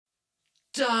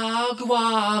Dog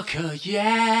walker,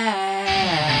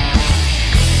 yeah.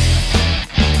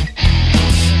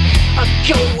 I'm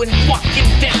going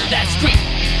walking down that street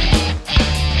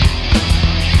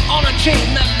on a chain,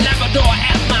 the Labrador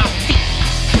at my feet.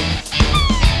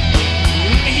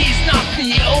 He's not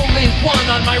the only one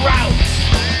on my route.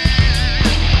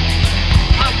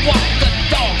 I walk the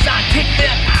dogs, I take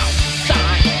them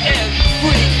outside.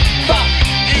 Everybody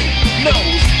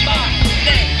knows my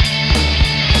name.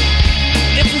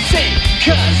 It's insane,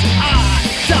 cause I'm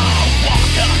dog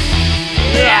walker.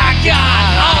 I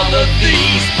got all of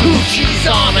these poochies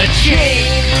on a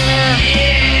chain.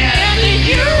 Yeah, and the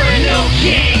urinal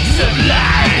cakes of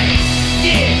life.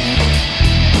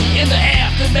 Yeah, in the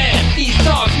aftermath, these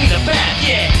dogs need a bath,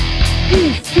 yeah.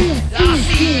 I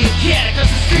see a cat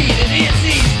across the street and it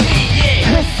sees me,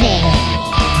 yeah.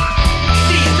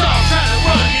 These dogs try to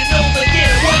run, you know they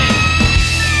get away.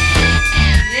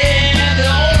 Yeah, the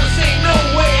owner say no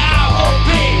way, I won't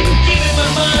pay. Give me my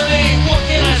money, what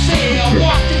can I say? I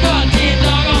walk the goddamn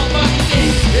dog all fucking day.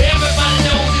 Everybody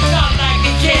knows it's not like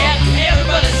a cat.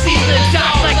 Everybody sees the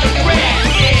dog like a rat,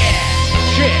 yeah.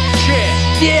 Shit,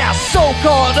 yeah, so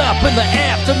caught up in the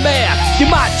aftermath, you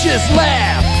might just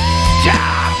laugh.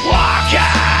 Dog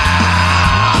walker.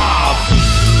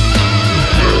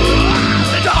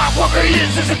 The dog walker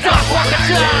is a dog walker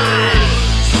does.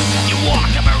 You walk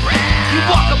him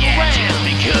around, just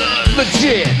because.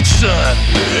 Legit, son.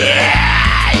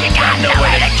 Yeah, you got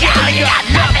nowhere to go, you got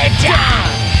nothing done.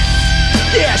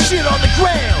 Yeah, shit on the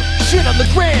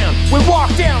ground, we walk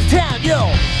downtown,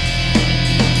 yo.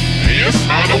 Yes,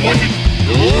 I don't want you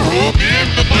in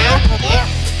the back.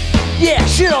 Yeah,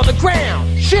 shit on the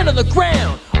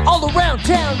ground, all around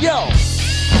town, yo.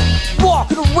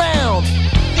 Walking around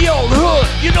the old hood,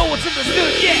 you know what's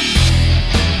understood, yeah.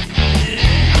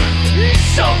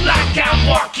 So like I'm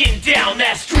walking down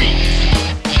that street,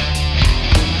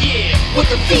 yeah, with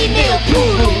the female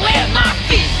poodle at my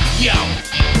feet, yo.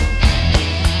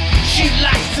 She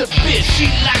likes to bitch, she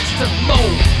likes to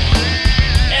mow,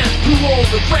 and poo on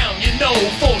the ground, you know,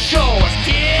 for sure.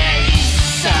 Yeah,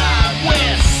 east side,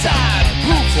 west side,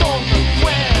 boots on the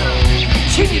ground.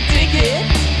 Can you dig it?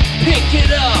 Pick it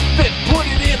up and put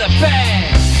it in a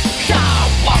bag.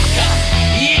 Dog walker,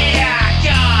 yeah, I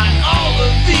got all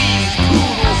of these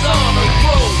poodles on the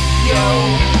road, yo.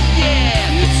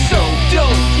 Yeah, it's so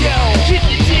dope, yo. Can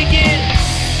you dig it?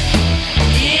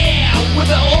 Yeah, we're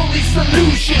the only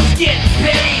solutions getting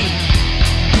paid.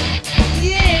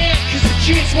 Yeah, cause the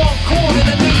chicks want corn and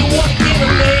I know you wanna get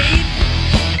her laid.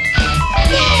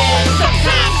 Yeah,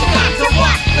 sometimes you got to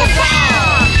walk the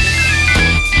dog.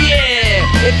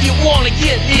 Yeah, if you wanna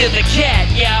get near the cat,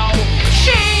 yo.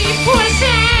 Shame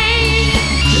pussy,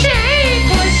 shame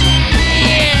pussy.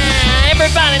 Yeah,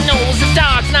 everybody knows a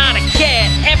dog's not a cat.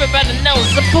 Everybody knows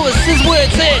the pussy's where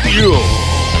it's at, yo.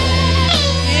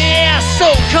 Yeah,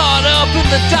 so caught up in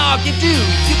the dog you do,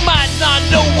 you might not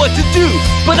know what to do,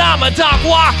 but I'm a dog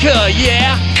walker,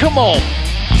 yeah. Come on.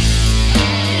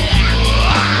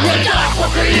 What a dog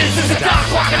walker is a dog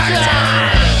walker does.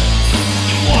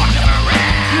 You walk him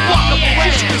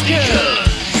around, just because.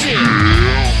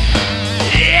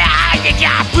 Yeah, you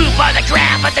got poop on the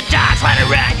ground, but the dogs wanna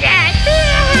run, yeah.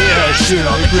 Yeah, shit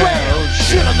on the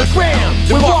ground,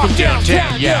 we walk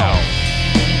downtown, yo.